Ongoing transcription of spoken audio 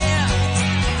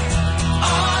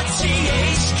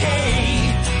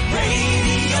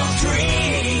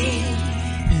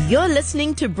You're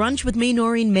listening to Brunch with me,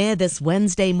 Noreen Mayer, this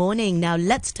Wednesday morning. Now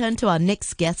let's turn to our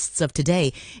next guests of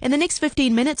today. In the next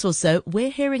 15 minutes or so,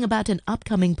 we're hearing about an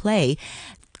upcoming play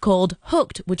called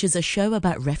Hooked, which is a show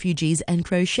about refugees and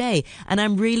crochet. And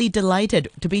I'm really delighted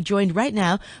to be joined right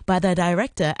now by the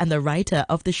director and the writer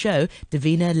of the show,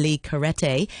 Davina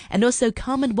Carrete, and also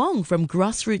Carmen Wong from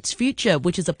Grassroots Future,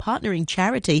 which is a partnering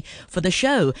charity for the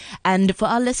show. And for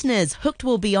our listeners, Hooked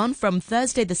will be on from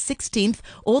Thursday the 16th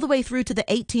all the way through to the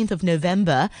 18th of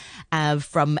November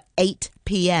from 8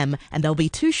 p.m. And there'll be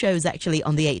two shows actually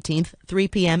on the 18th, 3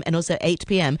 p.m. and also 8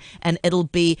 p.m. And it'll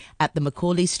be at the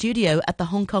Macaulay Studio at the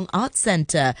Hong Kong Arts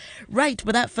Centre. Right,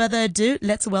 without further ado,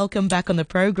 let's welcome back on the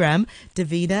program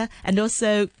Davina and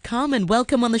also Carmen.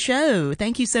 Welcome on the show.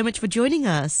 Thank you so much for joining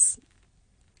us.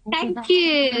 Thank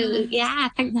you. Yeah,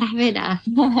 thanks for having us.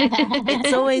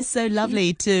 It's always so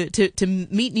lovely to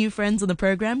meet new friends on the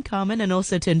program, Carmen, and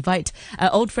also to invite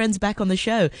old friends back on the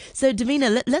show. So,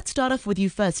 Davina, let's start off with you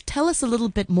first. Tell us a little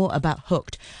bit more about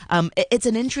Hooked. It's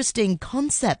an interesting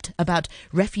concept about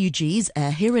refugees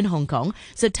here in Hong Kong.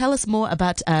 So, tell us more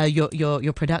about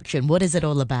your production. What is it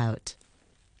all about?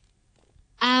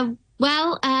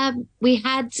 We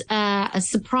had a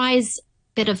surprise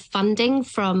bit of funding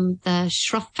from the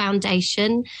Schroff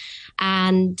Foundation,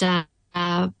 and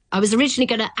I was originally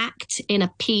going to act in a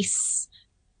piece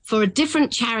for a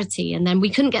different charity, and then we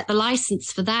couldn't get the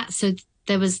license for that, so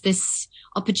there was this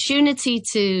opportunity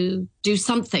to do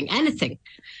something, anything,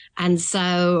 and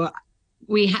so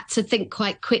we had to think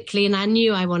quite quickly, and I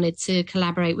knew I wanted to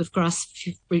collaborate with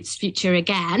Grassroots Future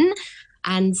again,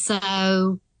 and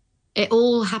so it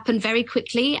all happened very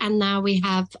quickly, and now we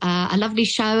have a lovely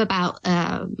show about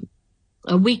a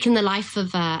week in the life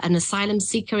of an asylum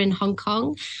seeker in Hong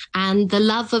Kong and the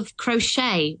love of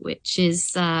crochet, which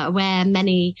is where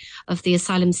many of the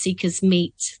asylum seekers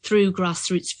meet through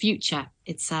Grassroots Future.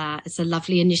 It's a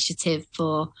lovely initiative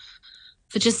for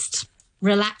just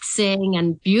relaxing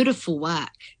and beautiful work.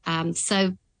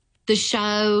 So the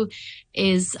show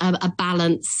is a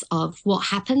balance of what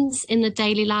happens in the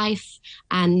daily life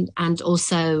and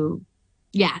also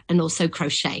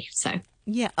crochet. So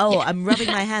yeah. Oh, yeah. I'm rubbing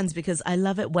my hands because I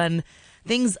love it when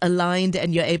things aligned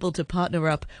and you're able to partner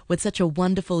up with such a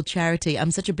wonderful charity.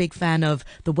 I'm such a big fan of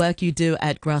the work you do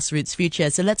at Grassroots Future.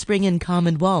 So let's bring in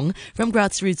Carmen Wong from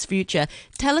Grassroots Future.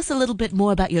 Tell us a little bit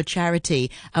more about your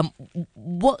charity.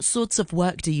 What sorts of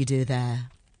work do you do there?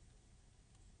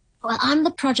 Well, I'm the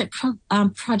project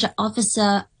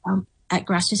officer at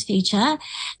Grassroots Future,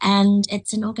 and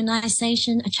it's an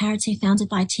organization, a charity founded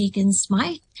by Tegan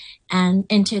Smythe, and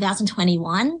in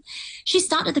 2021. She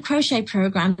started the crochet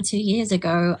program 2 years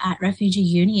ago at Refugee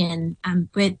Union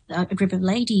with a group of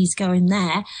ladies going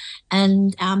there,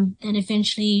 and then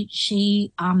eventually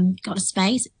she got a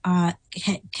space,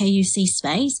 KUC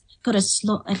space, got a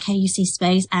slot at KUC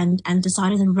space and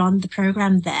decided to run the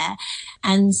program there.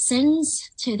 And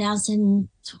since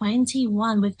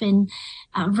 2021, we've been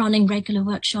running regular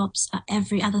workshops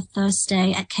every other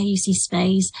Thursday at KUC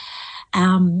space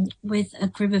with a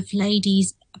group of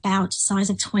ladies about size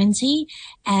of 20.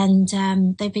 And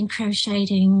they've been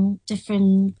crocheting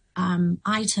different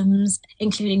items,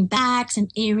 including bags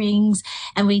and earrings.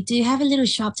 And we do have a little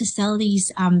shop to sell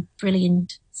these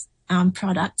brilliant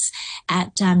products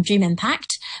at Dream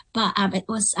Impact, but it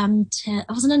wasn't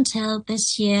until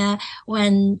this year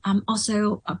when I'm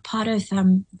also a part of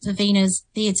Davina's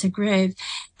theatre group,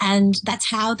 and that's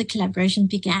how the collaboration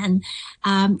began.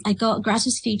 I got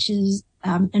Grassroots Features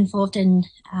involved in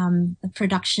the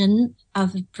production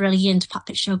of a brilliant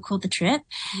puppet show called The Trip,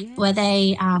 where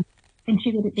they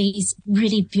contributed these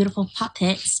really beautiful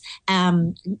puppets,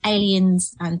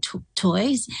 aliens and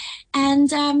toys, and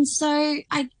so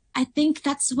I think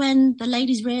that's when the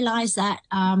ladies realized that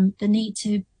the need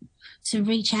to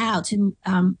reach out to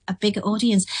a bigger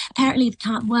audience. Apparently it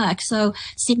can't work. So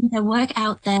seeing their work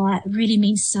out there really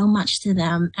means so much to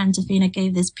them. And Davina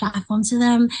gave this platform to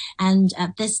them. And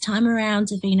this time around,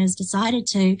 Davina's decided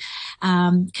to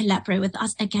collaborate with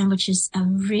us again, which is a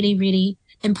really, really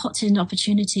important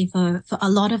opportunity for a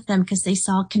lot of them, because they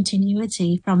saw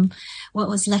continuity from what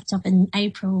was left up in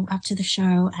April after the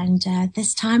show. And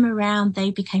this time around, they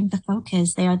became the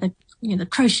focus. They are the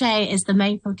crochet is the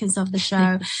main focus of the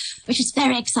show, which is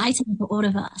very exciting for all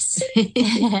of us.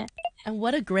 And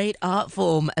what a great art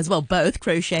form as well, both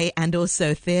crochet and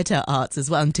also theatre arts as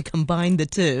well. And to combine the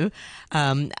two,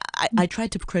 I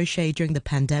tried to crochet during the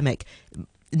pandemic.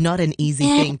 not an easy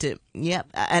thing to,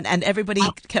 and everybody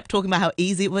kept talking about how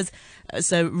easy it was.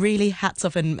 So really hats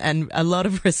off and a lot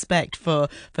of respect for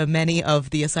many of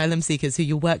the asylum seekers who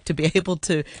you work to be able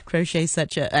to crochet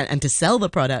such and to sell the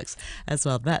products as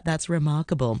well. That's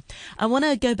remarkable. I want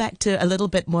to go back to a little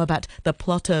bit more about the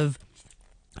plot of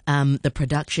the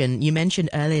production. You mentioned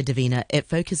earlier, Davina, it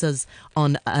focuses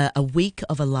on a week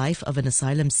of a life of an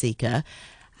asylum seeker.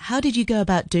 How did you go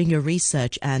about doing your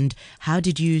research, and how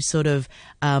did you sort of,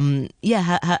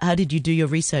 how did you do your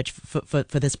research for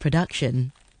this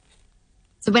production?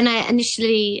 So when I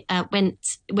initially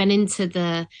went into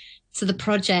the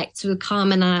project with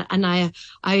Carmen, and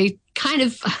I kind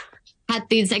of had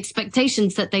these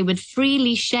expectations that they would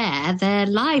freely share their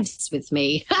lives with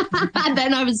me. And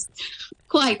then I was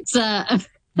quite, I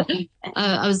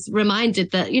was reminded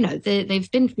that, you know,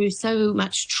 they've been through so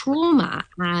much trauma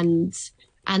and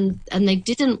they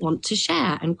didn't want to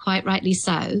share, and quite rightly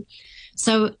so.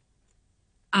 So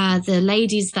the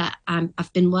ladies that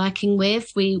I've been working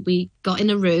with, we got in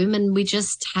a room and we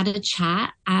just had a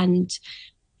chat, and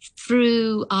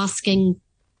through asking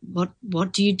what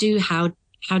do you do, how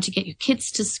to get your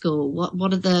kids to school,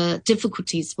 what are the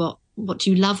difficulties, what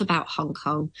do you love about Hong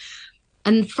Kong,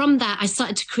 and from that I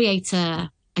started to create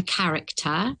a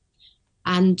character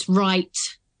and write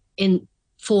in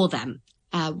for them,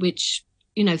 which,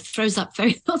 you know, throws up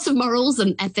very lots of morals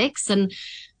and ethics. And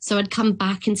so I'd come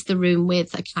back into the room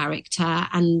with a character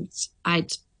and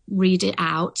I'd read it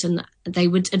out, and they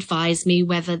would advise me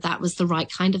whether that was the right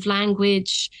kind of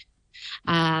language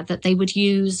that they would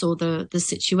use, or the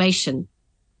situation.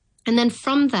 And then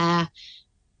from there,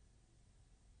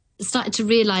 I started to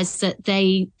realize that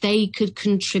they could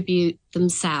contribute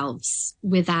themselves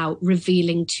without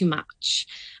revealing too much.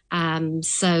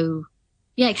 So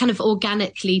yeah, it kind of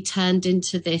organically turned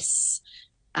into this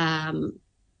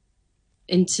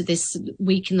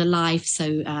week in the life. So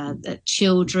the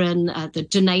children, the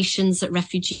donations at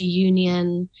Refugee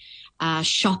Union,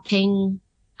 shopping,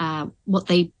 what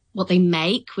they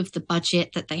make with the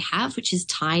budget that they have, which is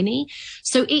tiny.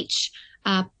 So each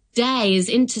day is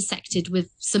intersected with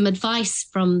some advice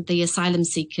from the asylum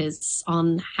seekers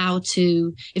on how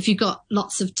to, if you've got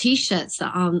lots of T-shirts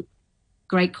that aren't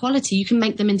great quality, you can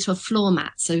make them into a floor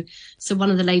mat. So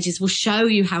one of the ladies will show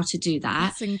you how to do that.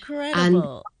 That's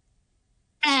incredible.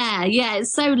 And yeah,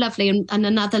 it's so lovely. And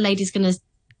another lady's going to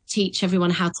teach everyone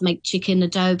how to make chicken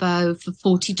adobo for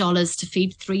 $40 to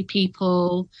feed 3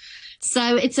 people.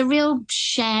 So it's a real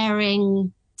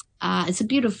sharing. It's a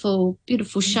beautiful,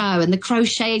 beautiful show, and the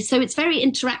crochet. So it's very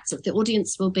interactive. The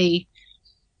audience will be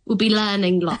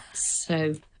learning lots.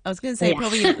 So I was going to say,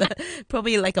 yeah.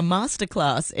 probably like a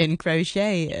masterclass in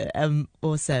crochet.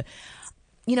 Also,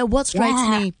 you know, what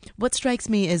strikes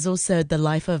me is also the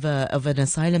life of an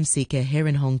asylum seeker here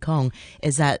in Hong Kong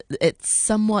is that it's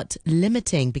somewhat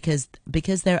limiting because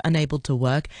they're unable to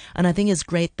work. And I think it's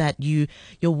great that you're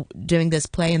doing this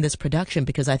play and this production,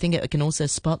 because I think it can also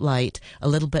spotlight a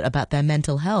little bit about their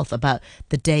mental health, about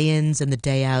the day-ins and the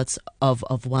day-outs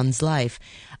of one's life.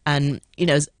 And, you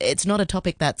know, it's not a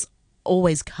topic that's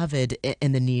always covered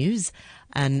in the news,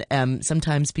 and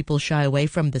sometimes people shy away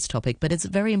from this topic, but it's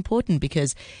very important,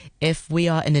 because if we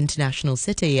are an international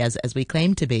city, as we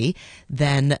claim to be,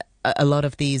 then a lot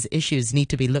of these issues need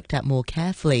to be looked at more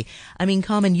carefully. I mean,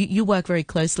 Carmen, you work very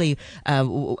closely,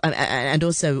 and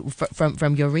also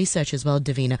from your research as well,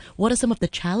 Davina. What are some of the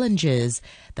challenges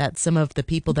that some of the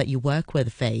people that you work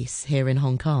with face here in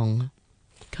Hong Kong?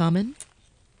 Carmen?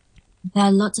 There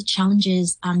are lots of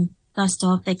challenges. First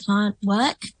off, they can't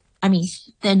work. I mean,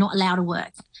 they're not allowed to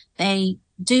work. They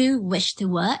do wish to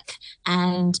work,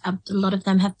 and a lot of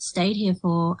them have stayed here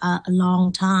for a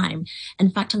long time.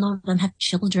 In fact, a lot of them have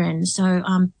children. So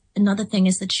another thing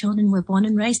is that children were born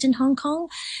and raised in Hong Kong.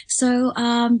 So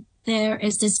there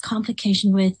is this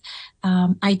complication with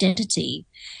identity.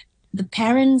 The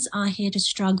parents are here to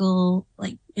struggle.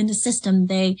 Like in the system,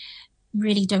 they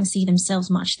really don't see themselves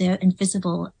much. They're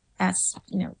invisible, as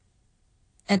you know.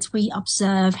 As we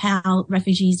observe how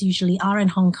refugees usually are in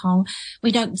Hong Kong,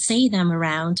 we don't see them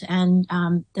around, and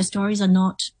the stories are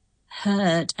not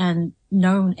heard and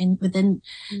known within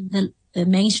the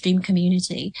mainstream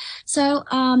community. So,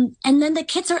 and then the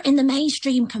kids are in the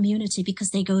mainstream community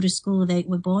because they go to school, they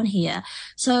were born here.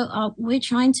 So we're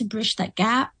trying to bridge that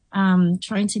gap,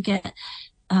 trying to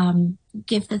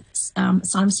give the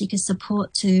asylum seekers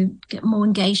support to get more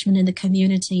engagement in the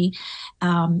community,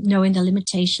 knowing the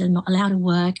limitation, not allowed to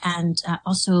work, and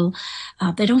also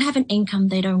they don't have an income,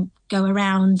 they don't go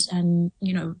around and,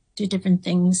 you know, do different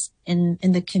things in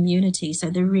the community. So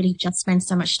they really just spend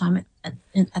so much time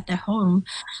at their home.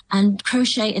 And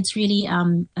crochet, it's really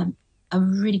a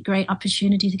really great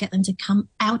opportunity to get them to come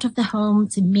out of the home,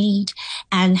 to meet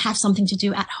and have something to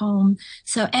do at home.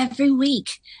 So every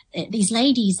week, these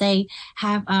ladies, they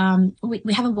have,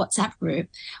 we have a WhatsApp group.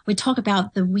 We talk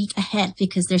about the week ahead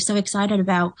because they're so excited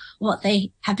about what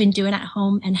they have been doing at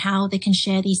home and how they can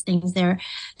share these things they're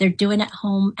doing at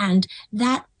home. And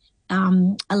that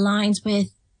aligns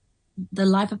with the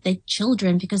life of their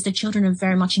children, because the children are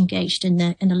very much engaged in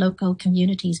the local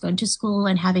communities, going to school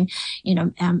and having,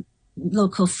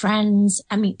 local friends.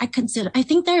 I mean, I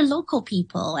think they're local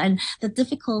people, and the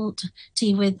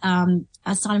difficulty with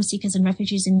asylum seekers and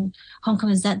refugees in Hong Kong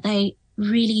is that they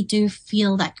really do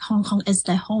feel that Hong Kong is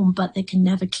their home, but they can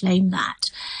never claim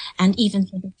that, and even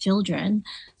for the children.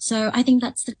 So I think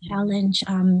that's the challenge.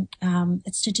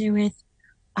 It's to do with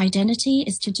identity,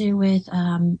 it's to do with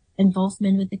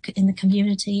involvement in the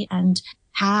community, and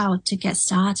how to get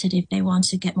started if they want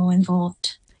to get more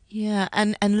involved. Yeah,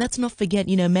 and let's not forget,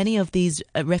 many of these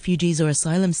refugees or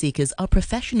asylum seekers are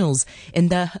professionals in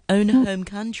their own home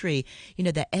country.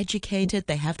 They're educated,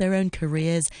 they have their own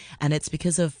careers, and it's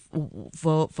because of,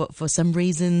 for some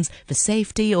reasons, for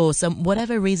safety or some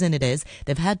whatever reason it is,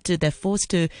 they're forced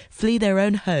to flee their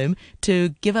own home,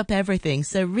 to give up everything.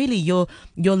 So really, your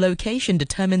location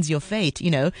determines your fate.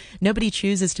 Nobody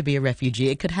chooses to be a refugee.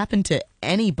 It could happen to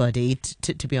anybody,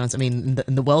 to be honest. I mean,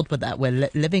 in the world that we're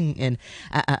living in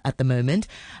at the moment.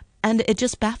 And it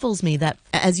just baffles me that,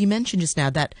 as you mentioned just now,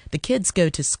 that the kids go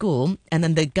to school and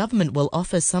then the government will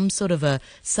offer some sort of a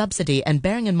subsidy. And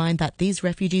bearing in mind that these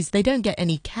refugees, they don't get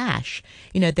any cash.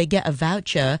 They get a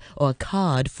voucher or a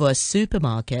card for a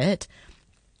supermarket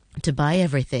to buy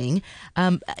everything.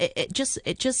 I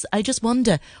just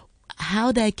wonder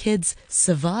how their kids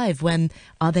survive.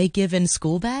 Are they given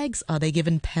school bags? Are they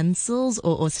given pencils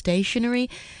or stationery?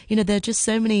 There are just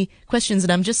so many questions,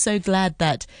 and I'm just so glad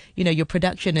that, your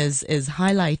production is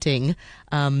highlighting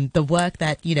the work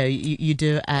that, you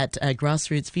do at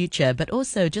Grassroots Future, but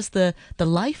also just the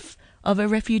life of a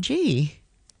refugee.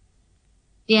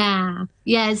 Yeah.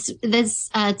 Yes. There's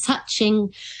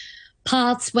touching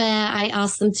parts where I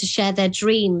ask them to share their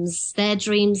dreams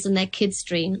and their kids'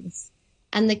 dreams.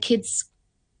 And the kids,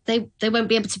 they won't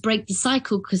be able to break the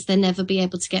cycle because they'll never be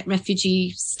able to get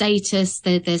refugee status.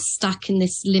 They're stuck in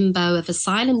this limbo of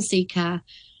asylum seeker.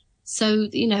 So,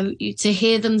 to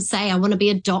hear them say, I want to be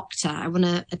a doctor, I want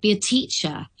to be a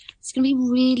teacher, it's going to be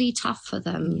really tough for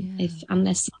them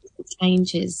unless something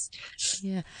changes.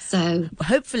 Yeah. So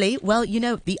hopefully,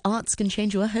 the arts can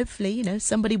change. Well, hopefully,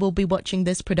 somebody will be watching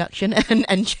this production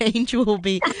and change will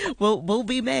be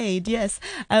made. Yes.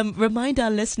 Remind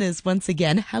our listeners once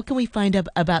again, how can we find out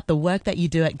about the work that you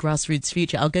do at Grassroots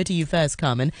Future? I'll go to you first,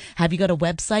 Carmen. Have you got a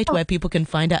website where people can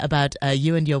find out about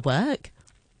you and your work?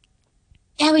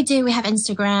 Yeah, we do. We have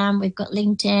Instagram, we've got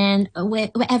LinkedIn, we're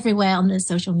everywhere on the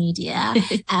social media.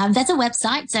 There's a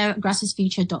website, so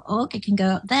grassrootsfuture.org. You can go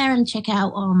up there and check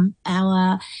out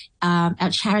our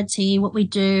charity, what we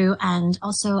do, and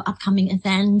also upcoming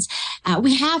events.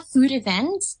 We have food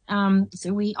events,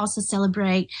 so we also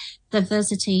celebrate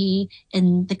diversity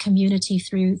in the community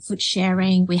through food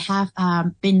sharing. We have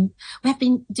been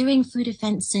doing food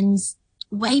events since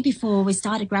way before we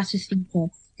started Grassroots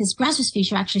Future. Because Grassroots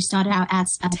Future actually started out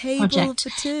as a Table project. For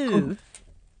two.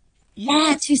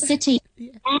 Yeah, 2 cities.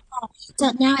 Yeah.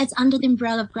 So now it's under the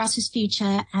umbrella of Grassroots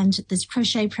Future and this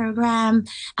crochet program.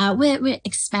 We're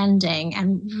expanding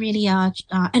and really are,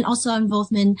 and also our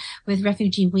involvement with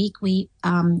Refugee Week. We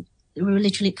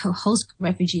literally co-host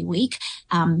Refugee Week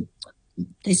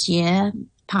this year,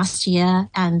 past year,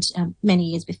 and many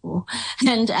years before.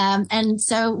 And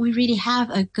so we really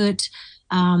have a good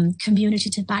community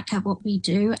to back up what we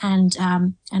do, and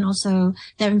also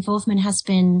their involvement has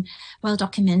been well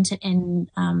documented in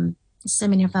so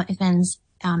many of our events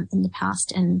in the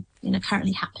past and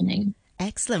currently happening.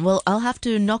 Excellent. Well, I'll have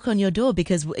to knock on your door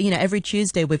because, every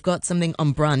Tuesday we've got something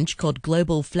on brunch called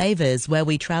Global Flavors, where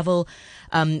we travel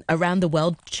around the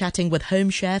world chatting with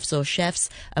home chefs or chefs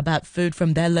about food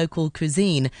from their local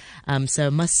cuisine.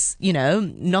 So must,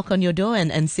 knock on your door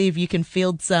and see if you can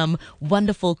field some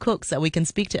wonderful cooks that we can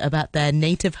speak to about their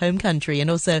native home country and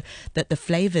also the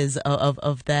flavors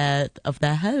of their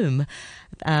home.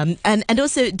 And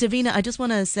also, Davina, I just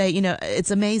want to say,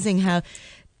 it's amazing how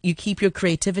you keep your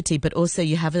creativity, but also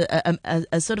you have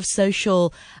a sort of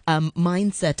social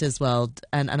mindset as well.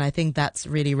 And I think that's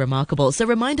really remarkable. So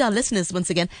remind our listeners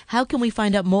once again, how can we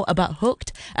find out more about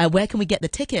Hooked? Where can we get the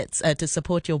tickets to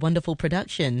support your wonderful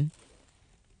production?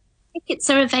 Tickets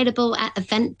are available at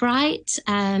Eventbrite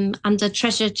under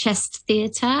Treasure Chest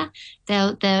Theatre.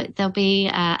 There'll be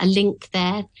a link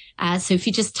there. So if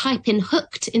you just type in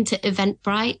Hooked into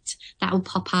Eventbrite, that will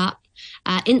pop up.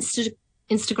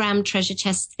 Instagram, Treasure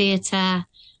Chest Theatre.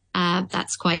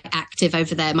 That's quite active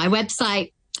over there. My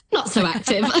website, not so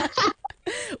active.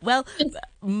 Well,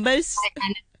 most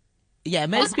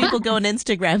people go on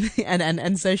Instagram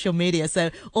and social media. So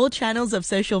all channels of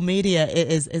social media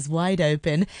is wide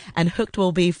open. And Hooked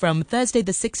will be from Thursday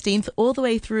the 16th all the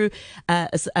way through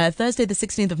Thursday the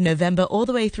 16th of November all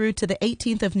the way through to the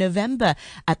 18th of November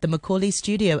at the Macaulay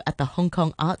Studio at the Hong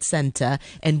Kong Arts Centre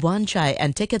in Wan Chai.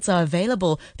 And tickets are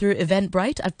available through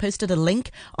Eventbrite. I've posted a link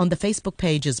on the Facebook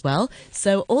page as well.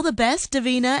 So all the best,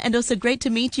 Davina, and also great to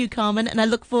meet you, Carmen. And I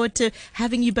look forward to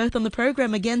having you both on the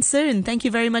program again soon. Thank you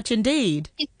very much indeed. You.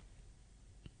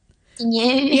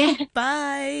 Bye.